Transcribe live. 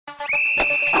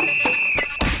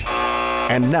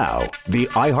And now, the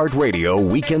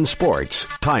iHeartRadio Weekend Sports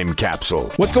Time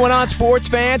Capsule. What's going on, sports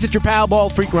fans? It's your pal,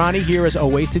 Bald Freak Ronnie, here as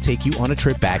always to take you on a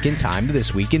trip back in time to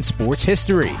this week in sports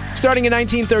history. Starting in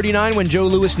 1939, when Joe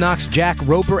Louis knocks Jack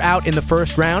Roper out in the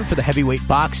first round for the heavyweight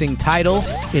boxing title.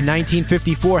 In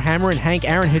 1954, Hammerin' Hank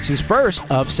Aaron hits his first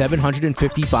of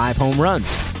 755 home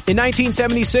runs. In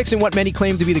 1976, in what many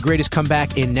claim to be the greatest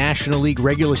comeback in National League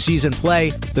regular season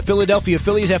play, the Philadelphia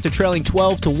Phillies, after trailing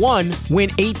 12-1, win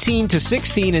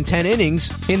 18-16 in 10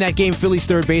 innings. In that game, Phillies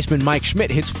third baseman Mike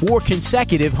Schmidt hits 4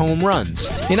 consecutive home runs.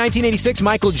 In 1986,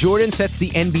 Michael Jordan sets the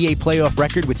NBA playoff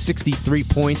record with 63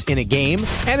 points in a game.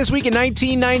 And this week in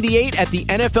 1998, at the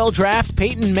NFL Draft,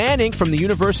 Peyton Manning from the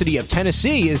University of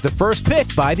Tennessee is the first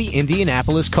pick by the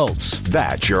Indianapolis Colts.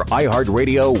 That's your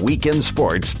iHeartRadio Weekend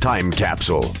Sports Time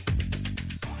Capsule.